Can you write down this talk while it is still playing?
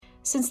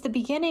Since the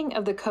beginning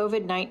of the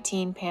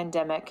COVID-19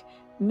 pandemic,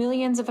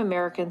 millions of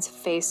Americans have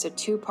faced a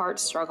two-part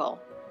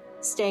struggle: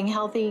 staying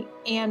healthy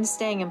and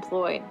staying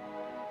employed.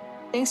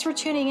 Thanks for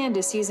tuning in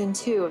to Season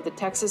 2 of the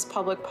Texas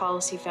Public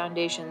Policy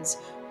Foundation's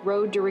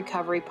Road to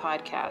Recovery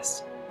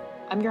podcast.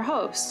 I'm your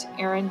host,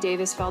 Erin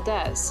Davis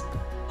Valdez,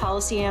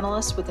 policy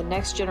analyst with the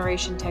Next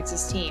Generation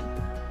Texas team,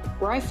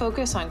 where I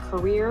focus on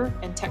career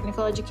and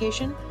technical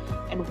education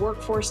and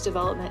workforce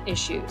development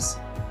issues.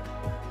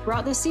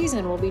 Throughout this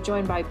season, we'll be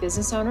joined by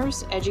business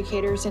owners,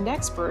 educators, and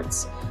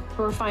experts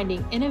who are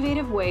finding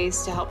innovative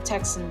ways to help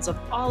Texans of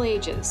all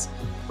ages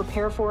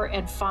prepare for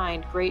and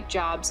find great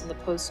jobs in the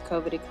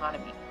post-COVID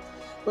economy.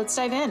 Let's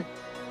dive in.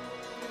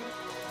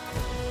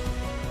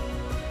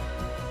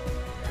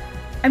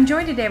 I'm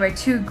joined today by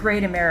two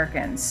great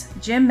Americans,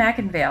 Jim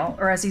McIngvale,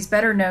 or as he's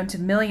better known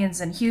to millions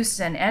in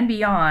Houston and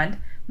beyond,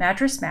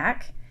 Mattress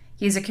Mac.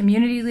 He's a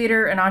community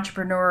leader, an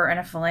entrepreneur,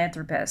 and a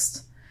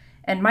philanthropist.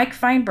 And Mike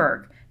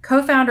Feinberg,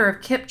 co-founder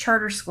of KIPP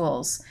Charter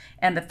Schools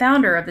and the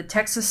founder of the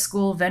Texas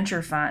School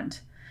Venture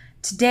Fund.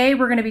 Today,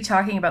 we're going to be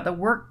talking about the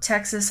Work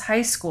Texas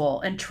High School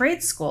and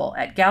Trade School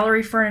at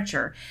Gallery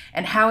Furniture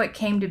and how it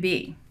came to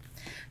be.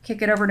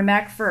 Kick it over to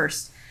Mac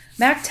first.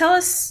 Mac, tell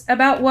us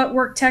about what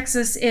Work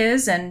Texas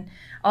is and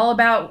all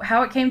about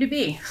how it came to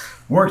be.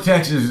 Work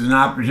Texas is an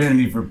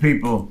opportunity for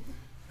people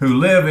who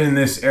live in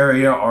this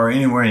area or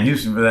anywhere in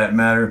Houston for that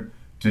matter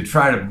to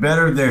try to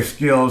better their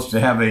skills, to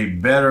have a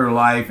better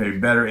life, a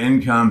better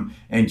income,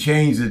 and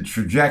change the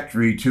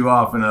trajectory too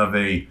often of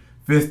a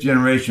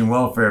fifth-generation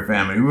welfare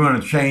family. We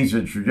want to change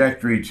the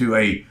trajectory to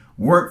a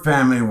work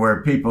family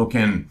where people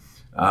can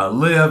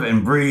live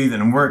and breathe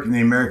and work in the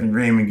American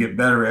dream and get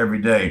better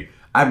every day.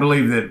 I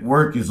believe that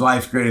work is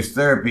life's greatest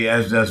therapy,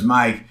 as does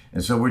Mike,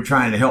 and so we're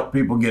trying to help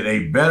people get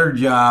a better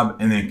job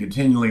and then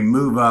continually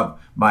move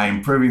up by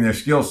improving their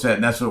skill set,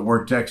 and that's what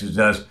Work Texas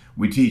does.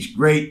 We teach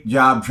great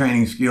job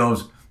training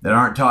skills that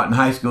aren't taught in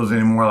high schools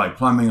anymore, like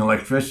plumbing,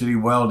 electricity,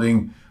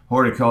 welding,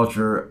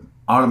 horticulture,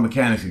 auto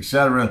mechanics,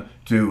 etc.,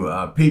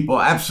 to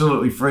people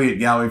absolutely free at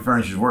Gallery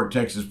Furniture's Work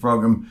Texas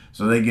program,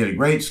 so they get a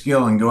great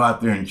skill and go out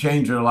there and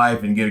change their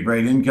life and get a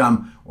great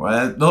income.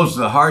 Well, those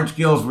are the hard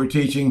skills we're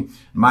teaching.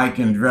 Mike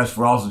can address,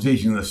 we're also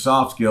teaching the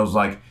soft skills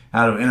like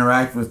how to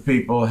interact with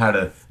people, how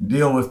to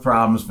deal with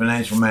problems,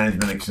 financial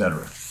management,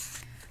 etc.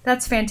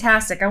 That's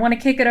fantastic. I want to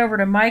kick it over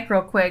to Mike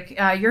real quick.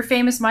 Your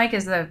famous Mike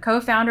is the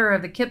co-founder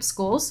of the KIPP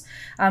Schools,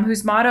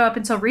 whose motto up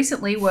until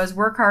recently was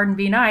work hard and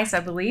be nice,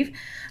 I believe.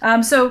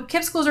 So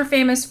KIPP Schools are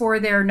famous for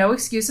their no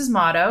excuses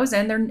mottos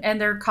and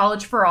their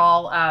college for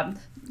all,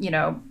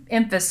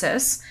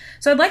 emphasis.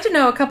 So I'd like to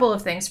know a couple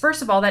of things.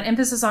 First of all, that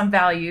emphasis on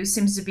values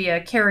seems to be a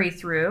carry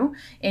through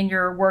in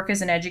your work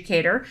as an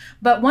educator.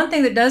 But one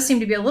thing that does seem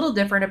to be a little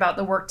different about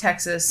the Work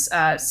Texas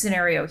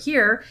scenario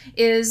here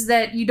is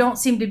that you don't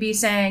seem to be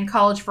saying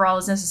college for all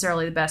is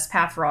necessarily the best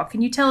path for all.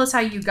 Can you tell us how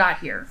you got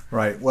here?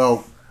 Right.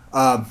 Well,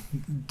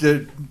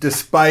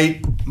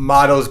 despite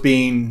mottos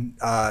being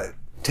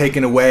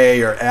taken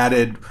away or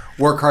added,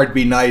 work hard,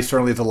 be nice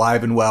certainly is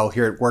alive and well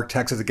here at Work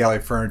Texas at Gallery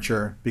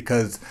Furniture,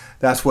 because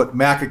that's what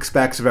Mac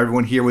expects of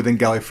everyone here within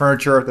Gallery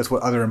Furniture. That's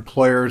what other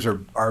employers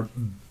are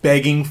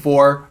begging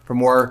for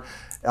more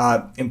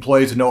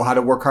employees to know how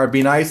to work hard,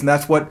 be nice, and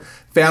that's what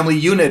family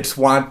units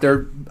want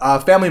their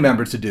family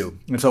members to do.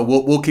 And so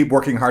we'll keep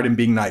working hard and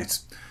being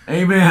nice.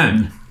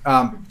 Amen.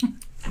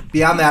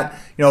 Beyond that,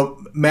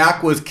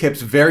 Mac was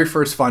KIPP's very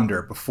first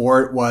funder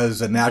before it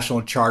was a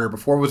national charter,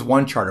 before it was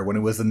one charter, when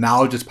it was the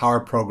Knowledge is Power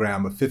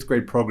program, a fifth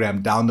grade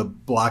program down the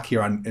block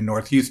here in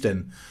North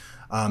Houston.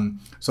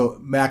 So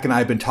Mac and I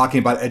have been talking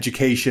about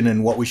education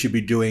and what we should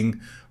be doing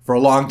for a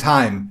long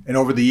time. And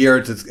over the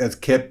years, as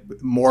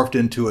KIPP morphed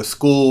into a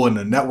school and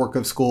a network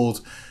of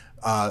schools,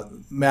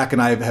 Mac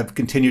and I have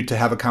continued to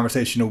have a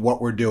conversation of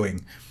what we're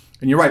doing.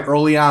 And you're right,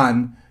 early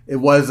on, it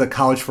was a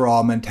college for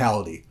all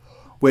mentality,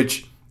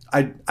 which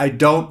I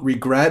don't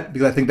regret,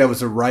 because I think that was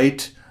the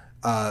right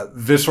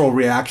visceral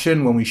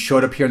reaction when we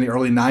showed up here in the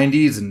early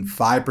 90s and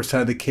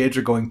 5% of the kids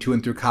are going to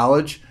and through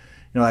college.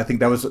 I think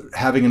that was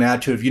having an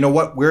attitude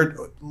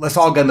of, let's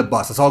all get on the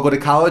bus, let's all go to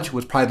college,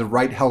 was probably the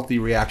right healthy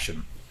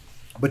reaction.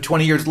 But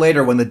 20 years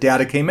later, when the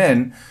data came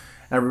in,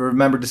 I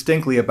remember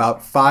distinctly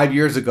about 5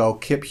 years ago,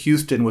 KIPP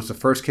Houston was the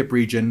first KIPP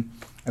region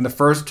and the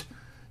first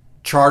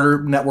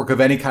charter network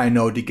of any kind I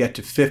know to get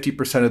to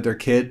 50% of their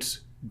kids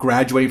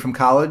graduating from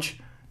college.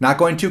 Not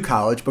going to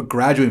college, but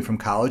graduating from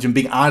college and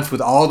being honest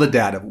with all the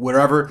data,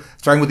 wherever,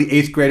 starting with the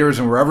 8th graders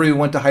and wherever we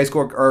went to high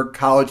school or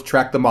college,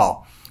 track them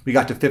all. We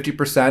got to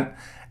 50%,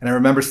 and I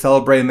remember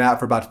celebrating that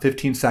for about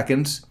 15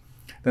 seconds,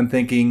 then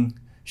thinking,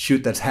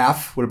 shoot, that's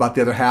half. What about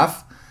the other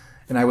half?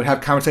 And I would have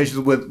conversations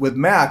with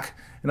Mac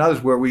and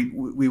others where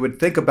we would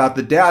think about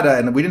the data,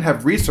 and we didn't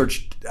have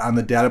research on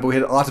the data, but we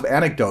had lots of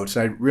anecdotes.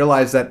 And I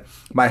realized that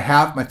my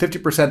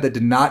 50% that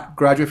did not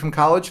graduate from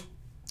college,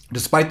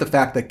 despite the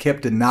fact that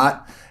KIPP did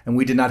not, and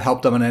we did not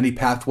help them on any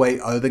pathway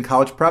other than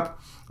college prep,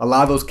 a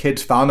lot of those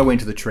kids found their way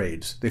into the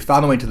trades. They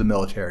found their way into the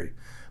military.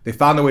 They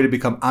found their way to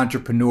become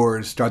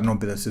entrepreneurs, start their own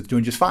businesses,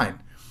 doing just fine.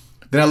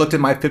 Then I looked at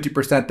my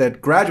 50%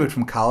 that graduated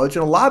from college,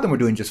 and a lot of them were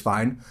doing just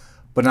fine,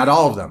 but not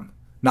all of them.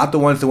 Not the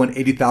ones that went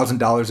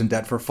 $80,000 in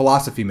debt for a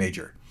philosophy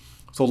major.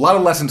 So a lot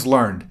of lessons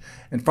learned.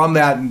 And from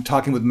that, and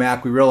talking with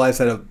Mac, we realized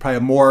that probably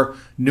a more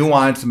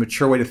nuanced and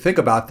mature way to think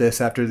about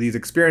this after these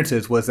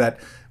experiences was that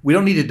we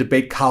don't need to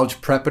debate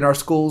college prep in our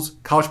schools.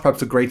 College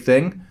prep's a great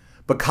thing,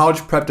 but college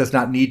prep does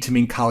not need to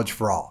mean college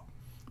for all.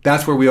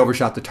 That's where we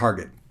overshot the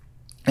target.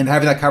 And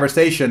having that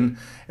conversation,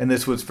 and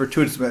this was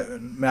fortuitous,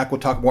 Mac will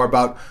talk more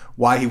about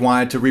why he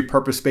wanted to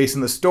repurpose space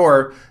in the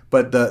store,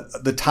 but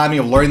the timing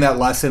of learning that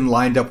lesson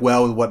lined up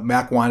well with what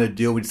Mac wanted to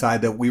do. We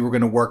decided that we were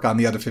going to work on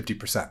the other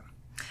 50%.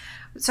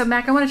 So,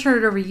 Mac, I want to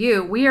turn it over to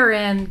you. We are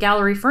in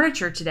Gallery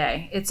Furniture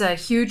today. It's a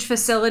huge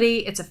facility.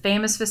 It's a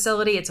famous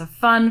facility. It's a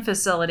fun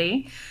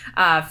facility.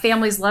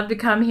 Families love to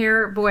come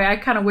here. Boy, I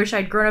kind of wish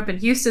I'd grown up in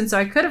Houston so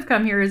I could have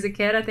come here as a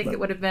kid. I think it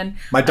would have been...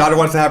 My daughter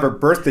wants to have her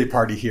birthday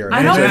party here.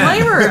 I don't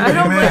blame her. I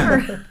don't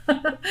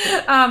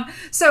blame her.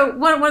 So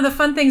one of the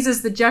fun things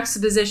is the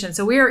juxtaposition.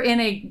 So we are in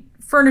a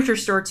furniture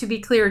store, to be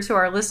clear to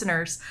our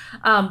listeners,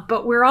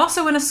 but we're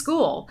also in a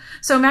school.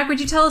 So Mac, would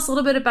you tell us a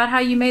little bit about how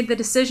you made the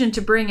decision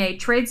to bring a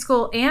trade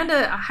school and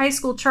a high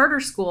school charter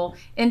school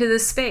into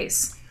this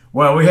space?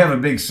 Well, we have a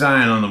big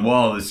sign on the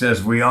wall that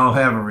says we all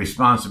have a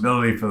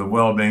responsibility for the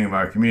well-being of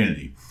our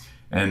community.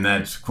 And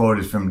that's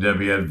quoted from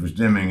W. Edwards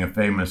Deming, a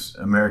famous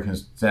American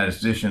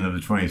statistician of the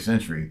 20th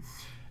century.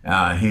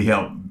 He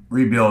helped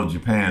rebuild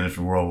Japan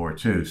after World War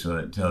II, so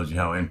that tells you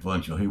how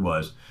influential he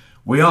was.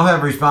 We all have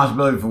a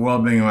responsibility for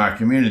well-being of our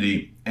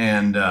community,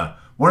 and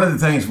one of the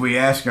things we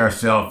ask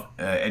ourselves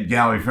at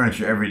Gallery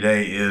Furniture every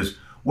day is,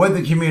 would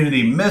the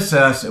community miss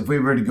us if we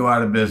were to go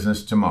out of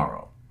business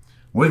tomorrow?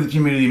 Would the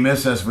community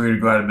miss us if we were to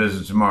go out of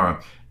business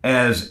tomorrow?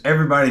 As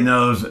everybody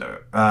knows,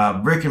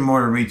 brick and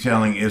mortar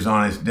retailing is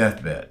on its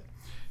deathbed.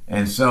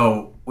 And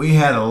so we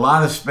had a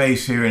lot of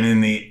space here, and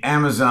in the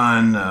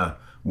Amazon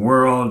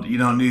world, you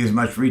don't need as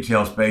much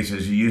retail space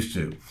as you used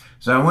to.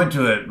 So I went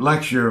to a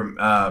lecture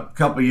a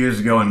couple of years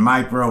ago, and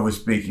Mike Rowe was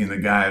speaking, the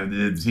guy who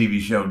did the TV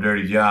show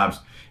Dirty Jobs.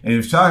 And he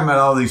was talking about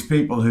all these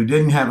people who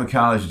didn't have a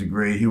college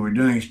degree, who were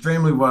doing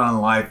extremely well in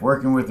life,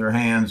 working with their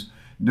hands,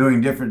 doing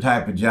different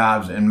type of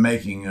jobs, and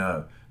making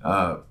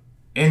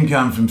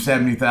incomes from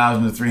 $70,000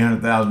 to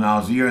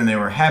 $300,000 a year. And they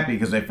were happy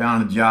because they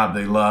found a job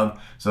they loved.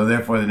 So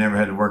therefore, they never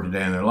had to work a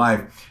day in their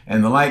life.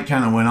 And the light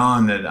kind of went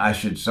on that I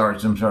should start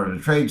some sort of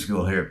a trade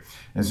school here.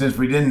 And since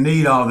we didn't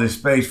need all this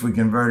space, we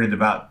converted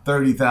about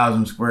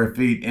 30,000 square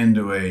feet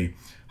into a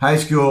high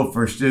school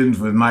for students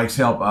with Mike's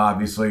help,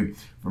 obviously,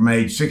 from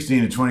age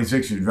 16 to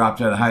 26 who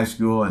dropped out of high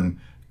school and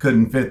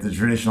couldn't fit the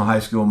traditional high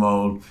school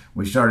mold.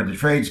 We started the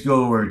trade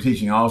school where we're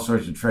teaching all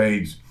sorts of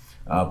trades,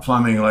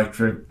 plumbing,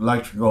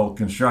 electrical,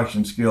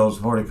 construction skills,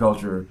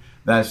 horticulture,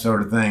 that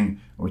sort of thing.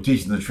 We're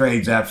teaching the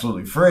trades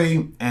absolutely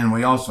free. And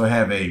we also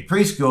have a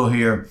preschool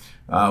here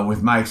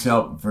with Mike's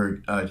help for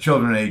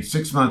children aged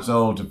 6 months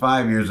old to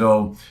 5 years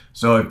old.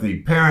 So if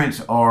the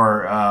parents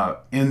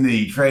are in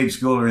the trade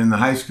school or in the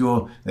high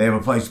school, they have a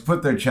place to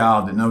put their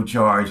child at no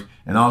charge.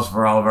 And also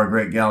for all of our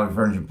great Gallery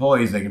Furniture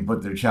employees, they can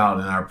put their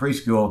child in our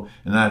preschool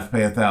and not have to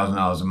pay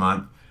 $1,000 a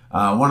month.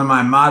 One of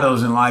my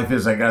mottos in life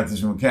is, I got this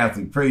from a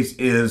Catholic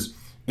priest, is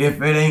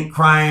if it ain't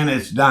crying,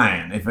 it's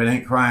dying. If it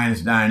ain't crying,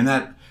 it's dying. And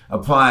that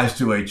applies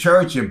to a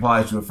church, it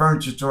applies to a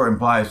furniture store, it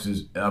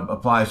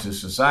applies to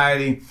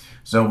society.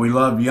 So we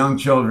love young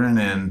children,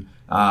 and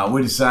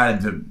we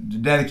decided to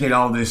dedicate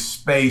all this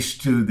space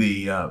to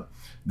the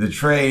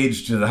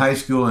trades, to the high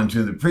school and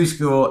to the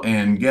preschool.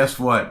 And guess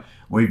what?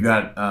 We've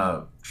got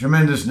a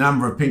tremendous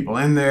number of people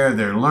in there.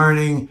 They're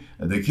learning.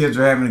 The kids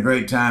are having a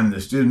great time.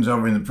 The students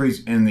over in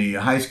the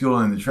high school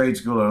and the trade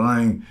school are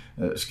learning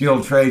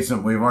skilled trades.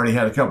 So we've already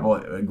had a couple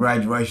of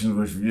graduations,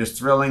 which were just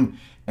thrilling.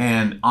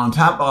 And on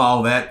top of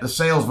all that, the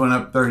sales went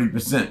up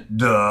 30%.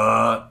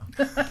 Duh.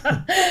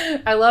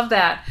 I love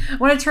that. I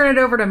want to turn it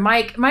over to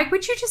Mike. Mike,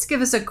 would you just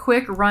give us a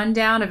quick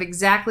rundown of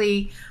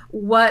exactly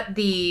what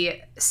the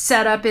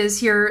setup is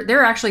here? There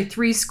are actually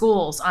 3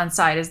 schools on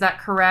site. Is that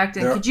correct?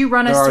 And could you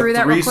run us through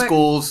that real quick? 3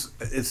 schools.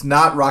 It's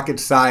not rocket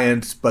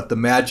science, but the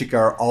magic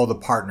are all the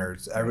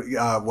partners.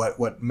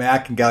 What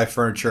Mac and Gallery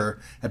Furniture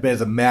have been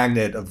as a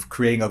magnet of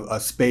creating a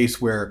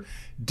space where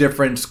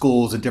different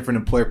schools and different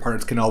employer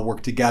partners can all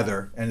work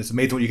together. And it's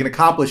amazing what you can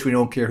accomplish when you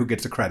don't care who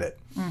gets the credit.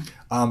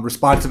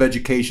 Responsive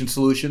Education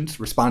Solutions.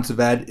 Responsive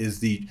Ed is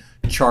the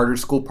charter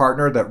school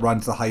partner that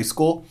runs the high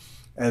school.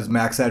 As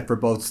Max said, for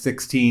both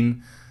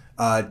 14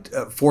 to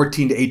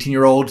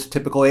 18-year-olds,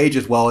 typical age,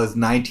 as well as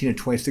 19 and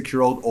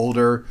 26-year-old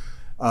older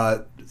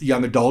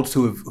young adults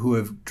who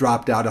have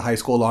dropped out of high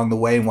school along the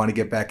way and want to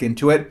get back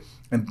into it.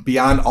 And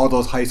beyond all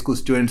those high school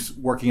students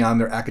working on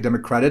their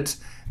academic credits,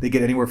 they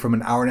get anywhere from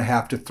an hour and a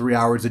half to 3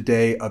 hours a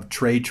day of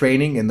trade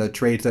training in the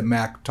trades that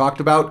Mac talked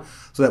about,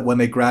 so that when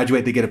they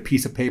graduate, they get a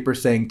piece of paper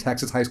saying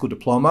Texas High School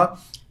Diploma,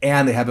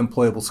 and they have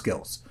employable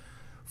skills.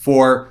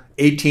 For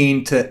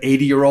 18 to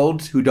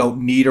 80-year-olds who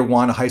don't need or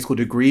want a high school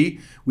degree,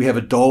 we have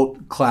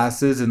adult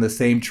classes in the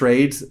same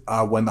trades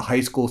when the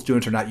high school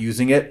students are not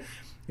using it.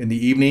 in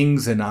the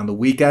evenings and on the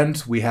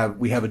weekends. We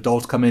have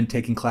adults come in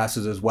taking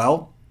classes as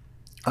well.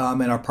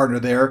 And our partner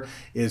there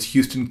is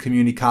Houston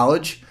Community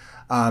College.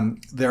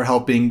 They're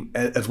helping,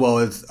 as well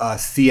as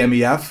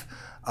CMEF,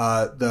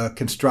 the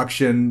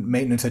Construction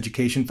Maintenance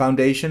Education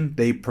Foundation.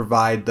 They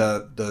provide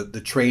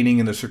the training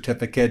and the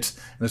certificates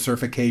and the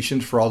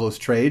certifications for all those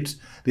trades.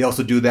 They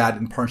also do that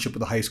in partnership with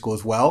the high school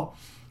as well.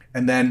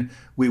 And then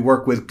we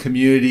work with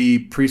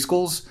community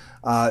preschools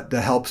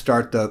to help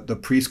start the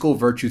preschool,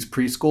 Virtues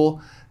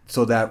Preschool,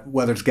 so that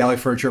whether it's Gallery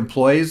Furniture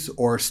employees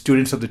or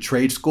students of the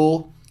trade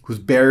school whose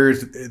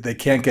barriers, they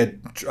can't get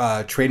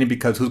training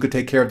because who's going to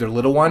take care of their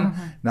little one?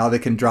 Mm-hmm. Now they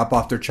can drop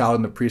off their child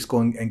in the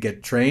preschool and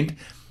get trained.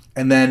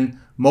 And then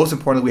most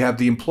importantly, we have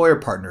the employer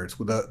partners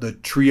with the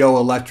Trio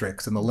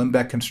Electrics and the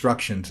Limbeck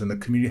Constructions and the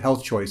Community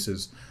Health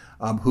Choices,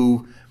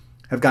 who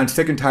have gotten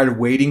sick and tired of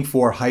waiting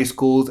for high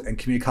schools and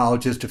community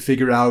colleges to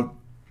figure out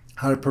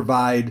how to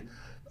provide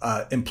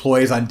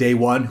employees on day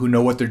one who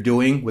know what they're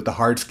doing with the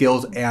hard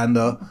skills and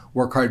the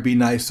work hard, be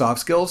nice, soft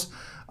skills.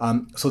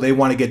 So they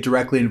want to get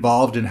directly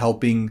involved in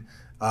helping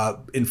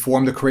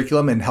inform the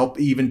curriculum and help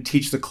even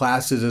teach the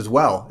classes as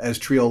well as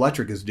Trio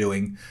Electric is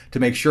doing to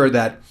make sure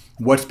that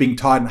what's being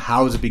taught and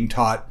how is it being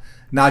taught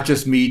not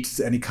just meets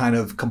any kind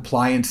of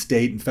compliance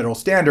state and federal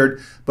standard,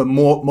 but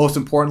most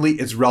importantly,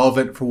 it's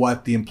relevant for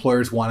what the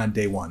employers want on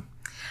day one.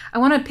 I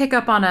want to pick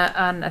up on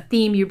a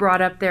theme you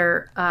brought up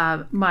there,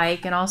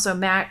 Mike, and also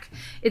Mac.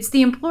 It's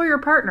the employer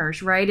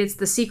partners, right? It's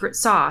the secret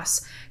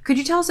sauce. Could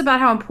you tell us about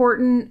how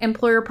important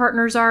employer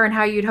partners are and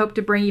how you'd hope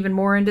to bring even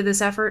more into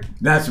this effort?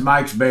 That's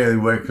Mike's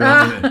bailiwick.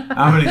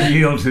 I'm going to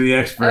yield to the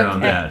expert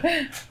on that.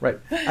 Right.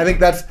 I think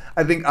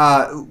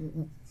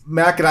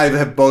Mac and I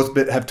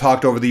have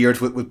talked over the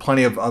years with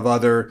plenty of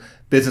other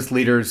business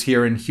leaders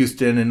here in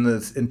Houston and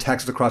in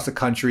Texas across the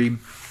country. And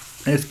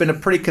it's been a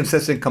pretty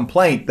consistent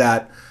complaint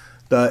that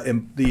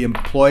the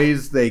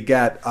employees they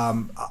get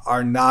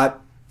are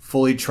not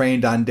fully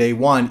trained on day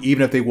one,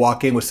 even if they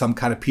walk in with some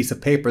kind of piece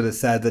of paper that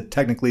said that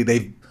technically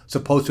they're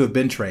supposed to have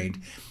been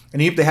trained.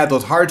 And even if they have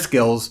those hard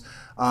skills,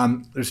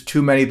 there's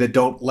too many that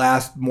don't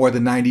last more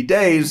than 90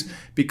 days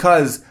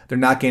because they're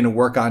not getting to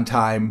work on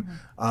time.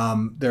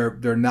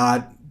 They're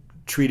not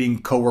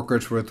treating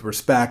coworkers with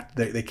respect.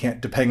 They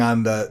can't, depending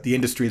on the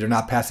industry, they're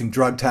not passing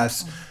drug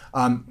tests.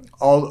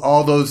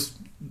 All those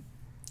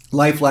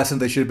life lessons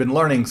they should have been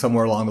learning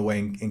somewhere along the way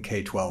in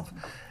K-12.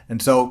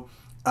 And so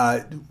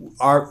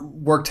our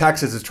Work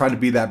Texas is trying to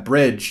be that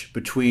bridge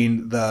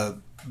between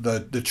the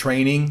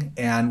training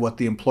and what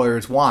the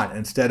employers want.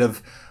 Instead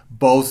of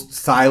both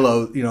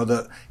silos,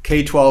 the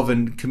K-12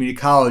 and community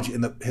college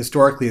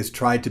historically has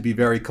tried to be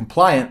very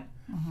compliant,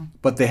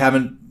 but they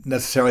haven't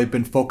necessarily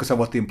been focused on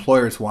what the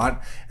employers want.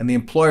 And the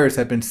employers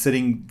have been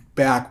sitting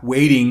back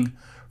waiting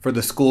for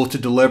the schools to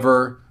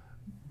deliver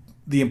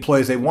the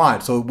employees they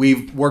want. So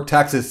Work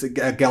Texas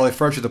at Gallery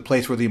Furniture is a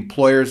place where the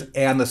employers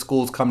and the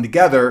schools come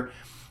together,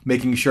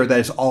 making sure that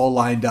it's all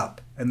lined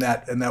up and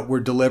that we're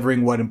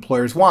delivering what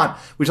employers want,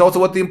 which is also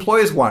what the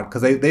employees want,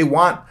 because they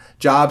want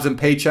jobs and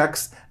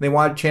paychecks. And they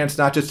want a chance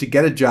not just to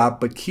get a job,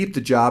 but keep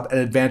the job and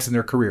advance in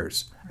their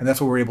careers. And that's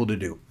what we're able to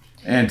do.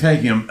 And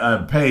taking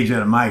a page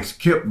out of Mike's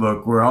KIP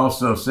book, we're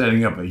also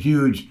setting up a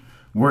huge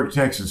Work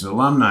Texas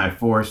alumni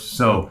force.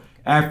 So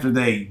after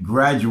they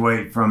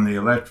graduate from the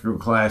electrical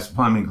class,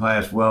 plumbing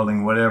class,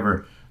 welding,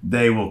 whatever,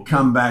 they will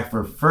come back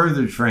for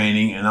further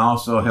training and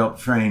also help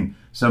train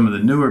some of the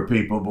newer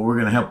people, but we're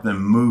going to help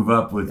them move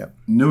up with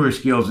newer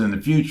skills in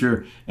the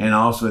future. And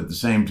also at the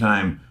same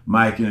time,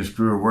 Mike and his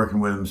crew are working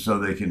with them so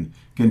they can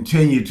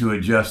continue to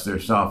adjust their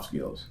soft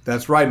skills.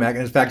 That's right, Mac.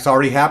 And in fact, it's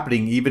already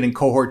happening even in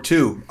Cohort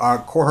 2. Our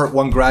Cohort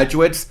 1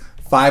 graduates,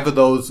 5 of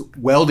those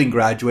welding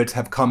graduates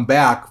have come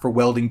back for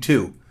Welding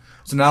 2.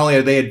 So not only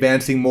are they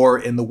advancing more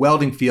in the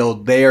welding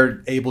field, they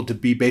are able to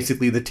be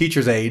basically the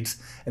teacher's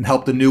aides and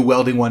help the new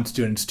Welding 1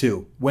 students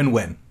too.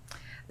 Win-win.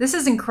 This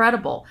is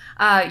incredible.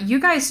 You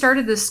guys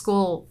started this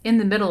school in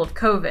the middle of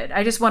COVID.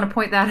 I just want to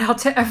point that out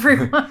to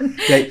everyone.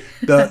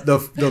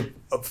 The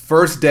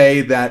first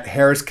day that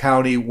Harris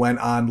County went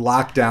on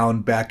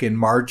lockdown back in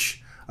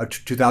March of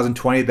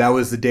 2020, that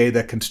was the day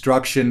that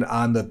construction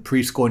on the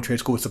preschool and trade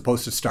school was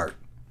supposed to start.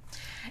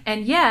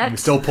 And yet... we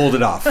still pulled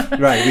it off.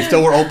 Right. We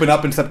still were open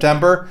up in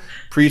September,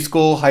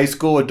 preschool, high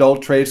school,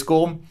 adult trade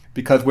school,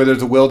 because where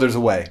there's a will, there's a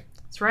way.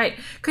 That's right.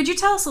 Could you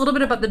tell us a little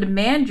bit about the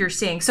demand you're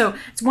seeing? So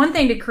it's one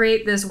thing to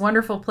create this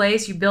wonderful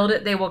place, you build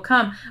it, they will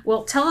come.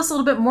 Well, tell us a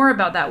little bit more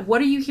about that.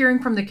 What are you hearing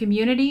from the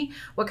community?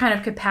 What kind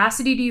of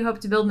capacity do you hope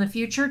to build in the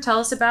future? Tell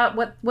us about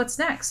what's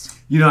next.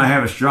 I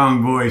have a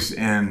strong voice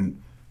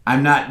and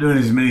I'm not doing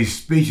as many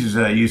speeches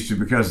as I used to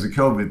because of the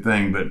COVID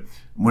thing, but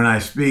when I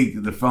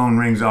speak, the phone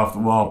rings off the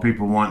wall,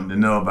 people wanting to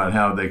know about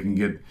how they can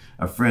get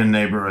a friend,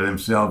 neighbor, or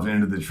themselves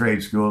into the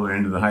trade school or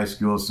into the high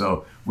school.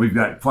 So we've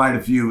got quite a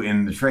few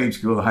in the trade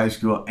school, the high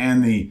school,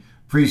 and the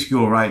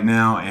preschool right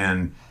now,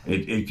 and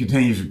it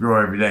continues to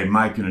grow every day.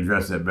 Mike can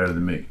address that better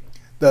than me.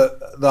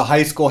 The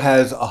high school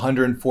has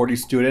 140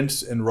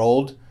 students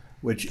enrolled,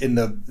 which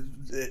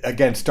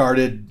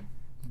started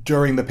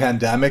during the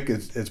pandemic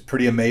is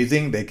pretty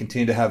amazing. They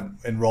continue to have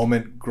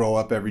enrollment grow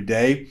up every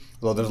day,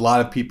 although there's a lot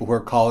of people who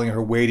are calling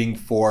or waiting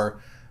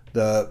for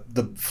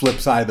the flip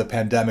side of the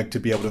pandemic to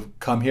be able to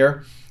come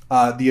here.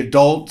 The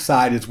adult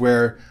side is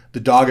where the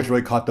dog has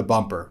really caught the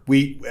bumper.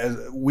 We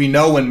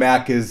know when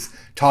Mac is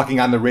talking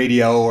on the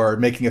radio or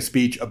making a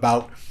speech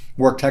about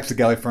Work Texas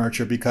Gallery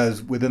Furniture,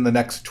 because within the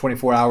next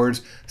 24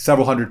 hours,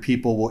 several hundred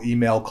people will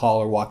email, call,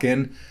 or walk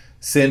in.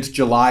 Since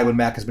July, when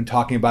Mac has been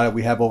talking about it,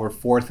 we have over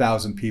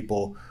 4,000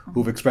 people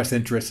who've expressed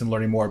interest in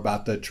learning more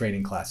about the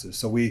training classes.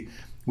 So we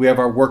have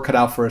our work cut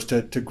out for us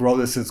to grow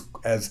this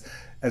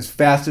as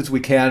fast as we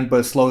can, but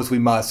as slow as we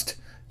must,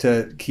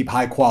 to keep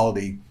high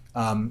quality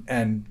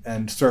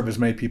and serve as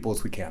many people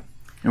as we can.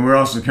 And we're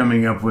also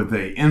coming up with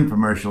an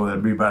infomercial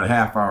that'll be about a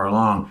half hour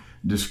long,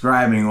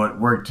 describing what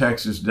Work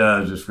Texas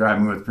does,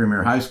 describing what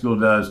Premier High School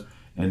does,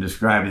 and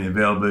describing the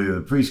availability of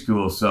the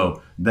preschool.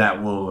 So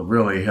that will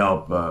really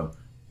help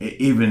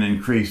even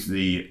increase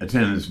the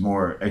attendance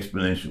more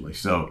exponentially.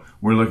 So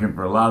we're looking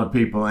for a lot of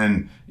people,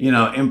 and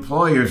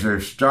employers are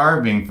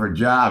starving for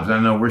jobs. I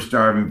know we're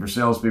starving for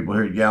salespeople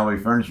here at Gallery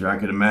Furniture. I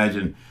could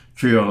imagine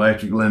Trio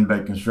Electric,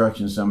 Lindbeck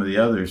Construction, some of the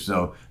others.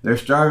 So they're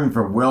starving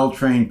for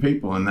well-trained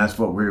people, and that's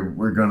what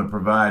we're going to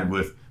provide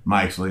with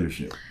Mike's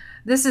leadership.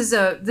 This is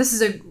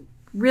a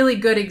really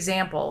good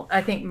example,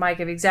 I think, Mike,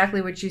 of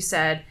exactly what you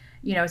said.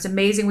 It's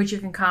amazing what you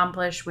can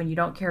accomplish when you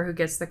don't care who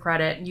gets the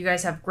credit. And you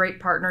guys have great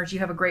partners. You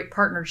have a great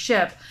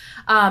partnership.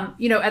 At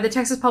the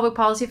Texas Public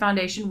Policy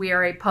Foundation, we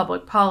are a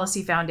public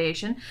policy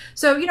foundation.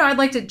 So, I'd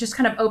like to just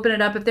kind of open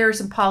it up. If there are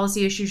some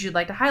policy issues you'd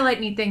like to highlight,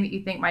 anything that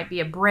you think might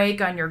be a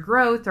brake on your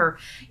growth, or,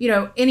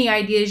 any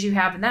ideas you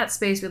have in that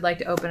space, we'd like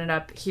to open it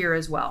up here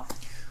as well.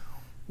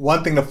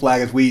 One thing to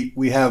flag is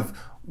we have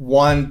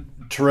one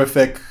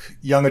terrific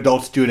young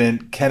adult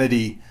student,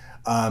 Kennedy,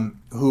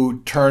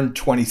 who turned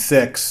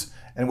 26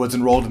 and was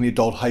enrolled in the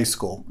adult high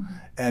school. Mm-hmm.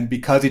 And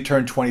because he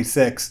turned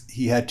 26,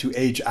 he had to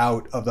age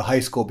out of the high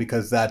school,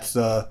 because that's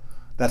the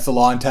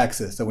law in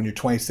Texas, that when you're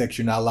 26,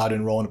 you're not allowed to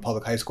enroll in a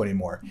public high school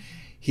anymore. Mm-hmm.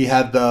 He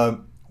had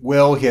the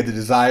will, he had the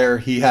desire,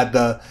 he had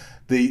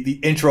the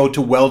intro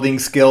to welding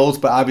skills,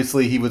 but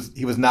obviously he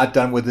was not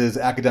done with his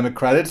academic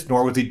credits,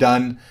 nor was he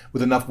done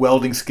with enough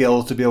welding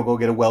skills to be able to go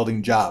get a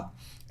welding job.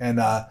 And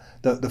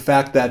the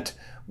fact that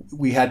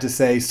we had to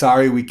say,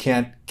 sorry, we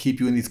can't keep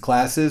you in these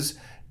classes,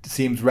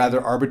 seems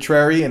rather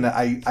arbitrary. And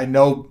I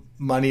know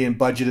money and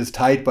budget is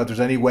tight, but if there's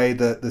any way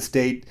the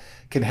state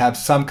can have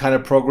some kind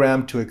of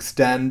program to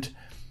extend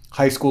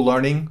high school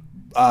learning,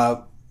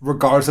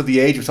 regardless of the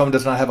age. If someone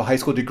does not have a high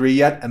school degree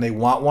yet and they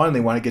want one and they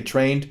want to get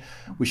trained,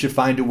 we should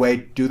find a way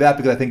to do that,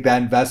 because I think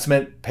that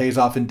investment pays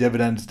off in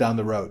dividends down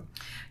the road.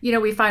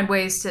 We find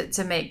ways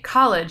to make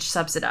college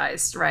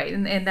subsidized, right?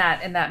 In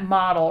that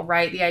model,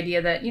 right? The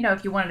idea that,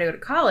 if you wanted to go to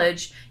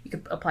college, you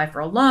could apply for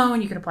a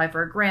loan, you could apply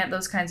for a grant,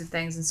 those kinds of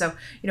things. And so,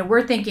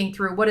 we're thinking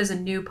through, what does a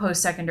new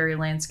post-secondary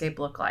landscape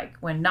look like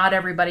when not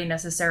everybody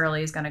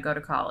necessarily is going to go to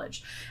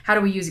college? How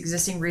do we use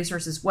existing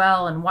resources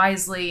well and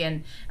wisely,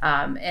 and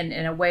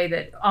in a way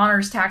that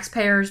honors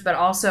taxpayers, but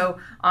also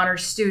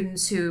honors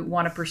students who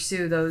want to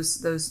pursue those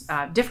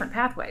different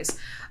pathways?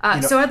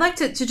 So I'd like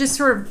to just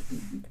sort of...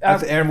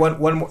 Aaron,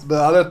 the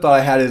other thought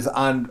I had is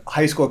on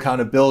high school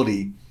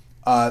accountability.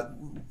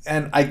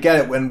 And I get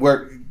it, when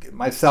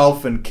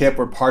myself and Kip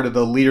were part of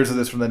the leaders of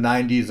this from the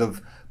 90s,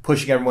 of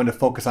pushing everyone to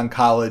focus on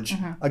college,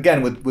 mm-hmm.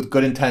 again, with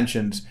good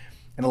intentions.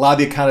 And a lot of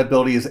the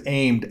accountability is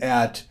aimed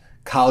at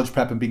college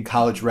prep and being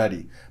college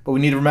ready. But we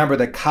need to remember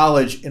that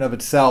college in of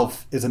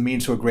itself is a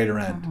means to a greater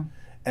end. Mm-hmm.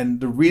 And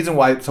the reason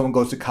why someone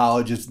goes to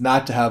college is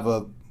not to have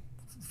a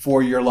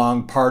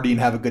 4-year-long party and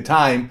have a good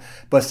time,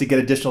 but it's to get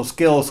additional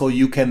skills so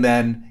you can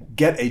then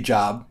get a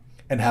job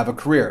and have a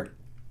career.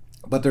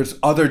 But there's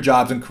other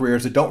jobs and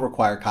careers that don't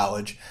require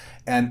college.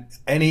 And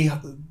any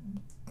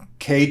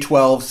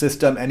K-12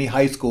 system, any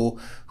high school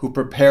who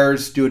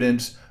prepares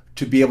students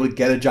to be able to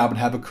get a job and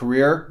have a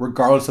career,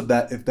 regardless of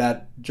that, if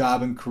that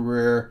job and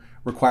career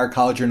require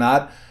college or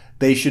not,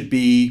 they should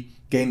be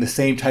getting the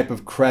same type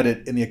of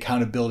credit in the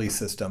accountability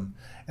system.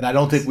 And I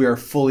don't think we are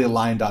fully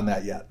aligned on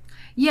that yet.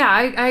 Yeah,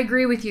 I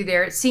agree with you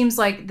there. It seems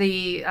like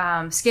the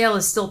scale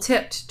is still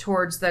tipped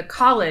towards the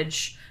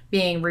college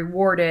being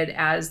rewarded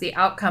as the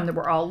outcome that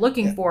we're all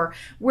looking for,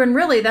 when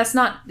really that's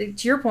not,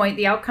 to your point,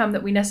 the outcome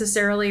that we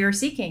necessarily are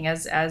seeking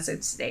as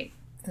a state.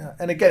 Yeah.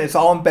 And again, it's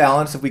all in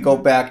balance. If we go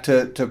back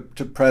to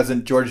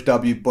President George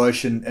W.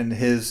 Bush and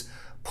his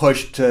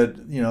push to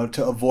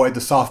avoid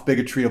the soft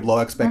bigotry of low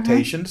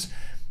expectations. Mm-hmm.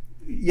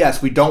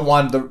 Yes, we don't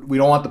want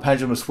the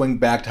pendulum to swing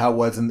back to how it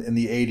was in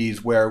the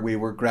 80s, where we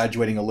were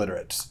graduating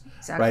illiterates.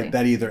 Exactly. Right,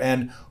 that either.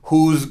 And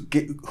who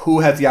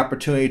has the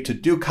opportunity to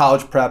do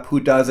college prep, who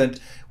doesn't.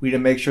 We need to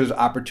make sure there's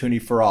opportunity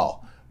for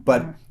all.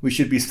 But we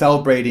should be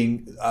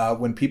celebrating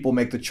when people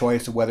make the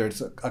choice of whether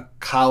it's a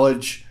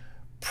college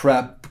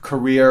prep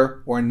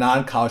career or a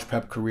non-college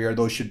prep career.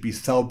 Those should be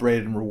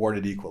celebrated and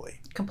rewarded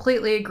equally.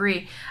 Completely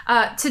agree.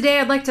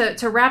 Today, I'd like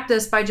to wrap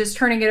this by just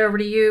turning it over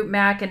to you,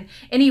 Mac, and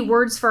any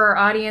words for our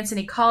audience,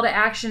 any call to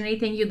action,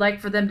 anything you'd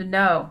like for them to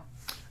know.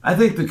 I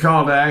think the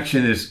call to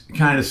action is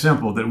kind of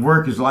simple, that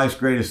work is life's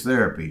greatest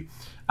therapy.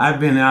 I've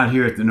been out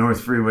here at the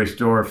North Freeway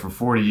store for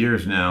 40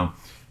 years now,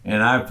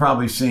 and I've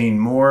probably seen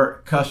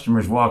more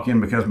customers walk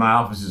in because my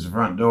office is the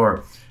front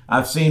door.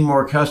 I've seen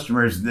more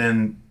customers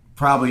than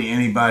probably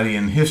anybody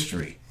in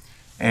history.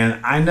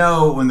 And I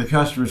know when the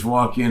customers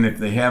walk in, if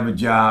they have a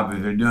job,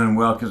 if they're doing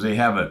well, because they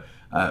have a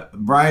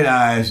bright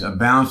eyes, a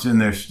bounce in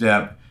their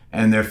step,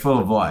 and they're full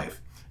of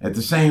life. At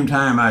the same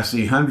time, I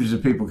see hundreds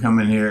of people come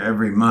in here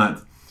every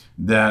month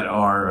that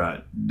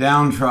are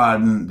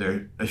downtrodden,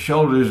 their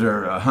shoulders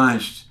are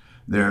hunched,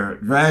 they're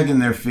dragging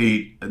their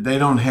feet, they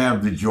don't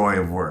have the joy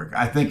of work.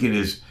 I think it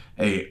is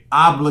an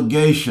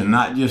obligation,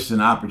 not just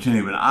an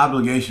opportunity, but an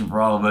obligation for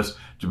all of us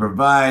to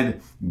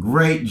provide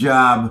great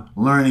job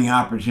learning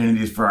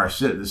opportunities for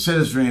the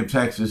citizenry of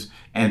Texas,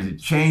 and to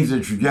change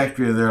the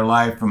trajectory of their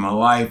life from a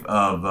life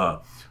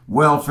of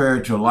welfare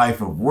to a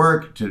life of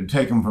work, to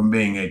take them from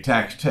being a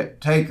tax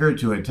taker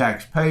to a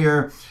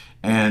taxpayer,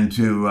 and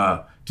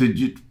to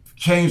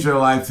change their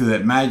life through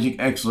that magic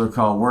Exler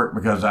called work,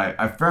 because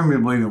I firmly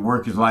believe that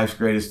work is life's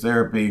greatest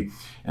therapy.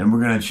 And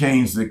we're going to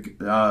change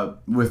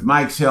with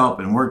Mike's help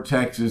and Work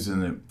Texas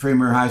and the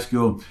Premier High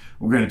School,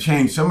 we're going to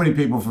change so many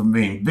people from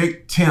being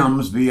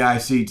victims,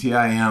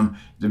 V-I-C-T-I-M,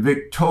 to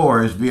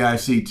victors,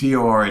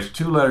 V-I-C-T-O-R. It's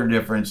 2-letter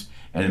difference,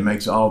 and it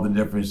makes all the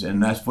difference.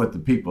 And that's what the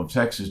people of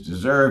Texas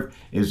deserve,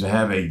 is to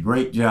have a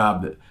great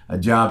job, a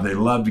job they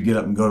love to get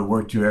up and go to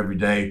work to every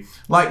day.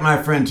 Like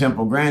my friend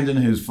Temple Grandin,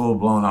 who's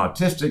full-blown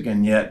autistic,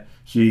 and yet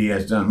she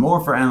has done more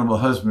for animal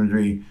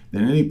husbandry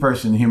than any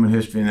person in human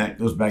history, and that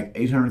goes back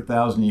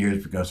 800,000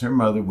 years, because her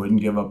mother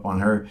wouldn't give up on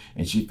her,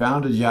 and she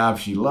found a job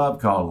she loved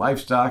called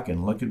livestock,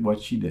 and look at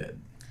what she did.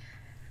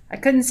 I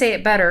couldn't say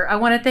it better. I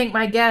want to thank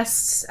my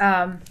guests.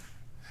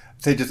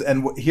 Here's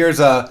in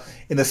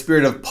the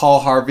spirit of Paul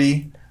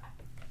Harvey,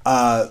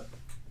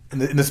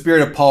 in the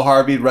spirit of Paul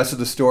Harvey, the rest of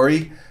the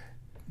story.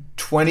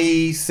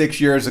 27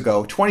 years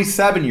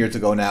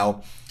ago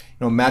now,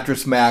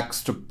 Mattress Mac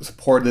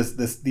supported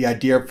the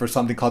idea for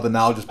something called the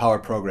Knowledge is Power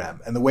program.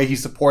 And the way he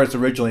supported us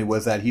originally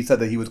was that he said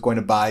that he was going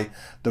to buy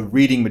the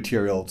reading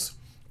materials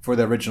for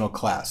the original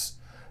class.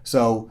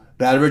 So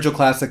that original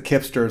class of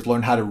Kipsters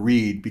learned how to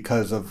read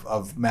because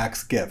of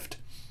Mac's gift.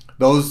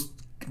 Those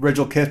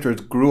original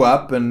Kipsters grew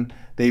up, and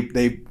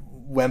they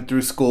went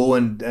through school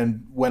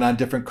and went on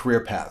different career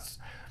paths.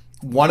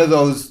 One of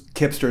those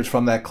Kipsters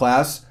from that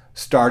class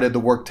started the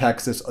Work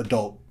Texas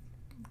Adult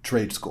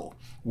Trade School.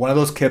 One of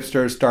those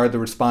Kipsters started the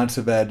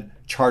Responsive Ed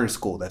Charter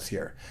School that's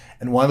here.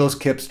 And one of those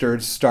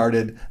Kipsters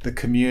started the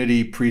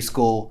community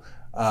preschool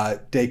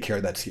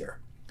daycare that's here.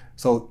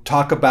 So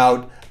talk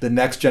about the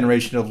next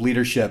generation of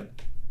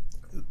leadership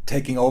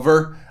taking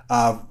over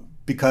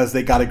because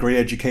they got a great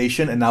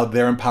education and now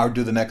they're empowered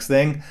to do the next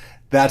thing.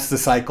 That's the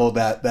cycle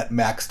that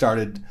Mac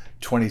started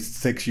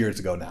 26 years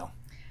ago now.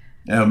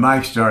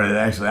 Mike started,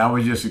 actually. I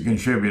was just a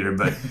contributor,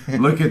 but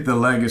look at the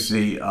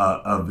legacy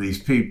of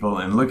these people,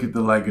 and look at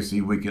the legacy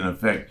we can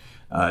affect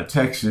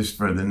Texas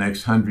for the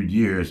next 100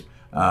 years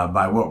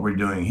by what we're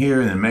doing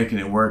here, and then making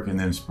it work and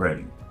then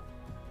spreading.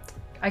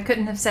 I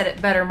couldn't have said it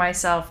better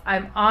myself.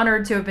 I'm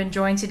honored to have been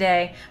joined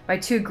today by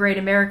 2 great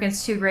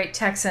Americans, 2 great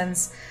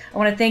Texans. I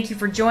want to thank you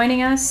for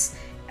joining us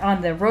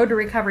on the Road to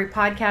Recovery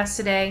podcast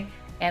today,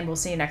 and we'll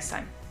see you next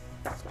time.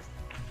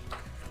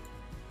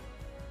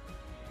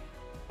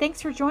 Thanks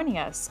for joining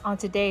us on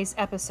today's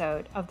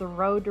episode of the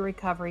Road to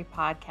Recovery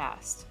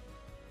podcast.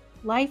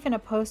 Life in a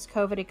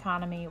post-COVID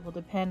economy will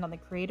depend on the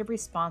creative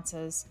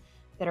responses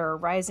that are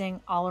arising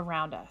all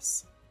around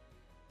us.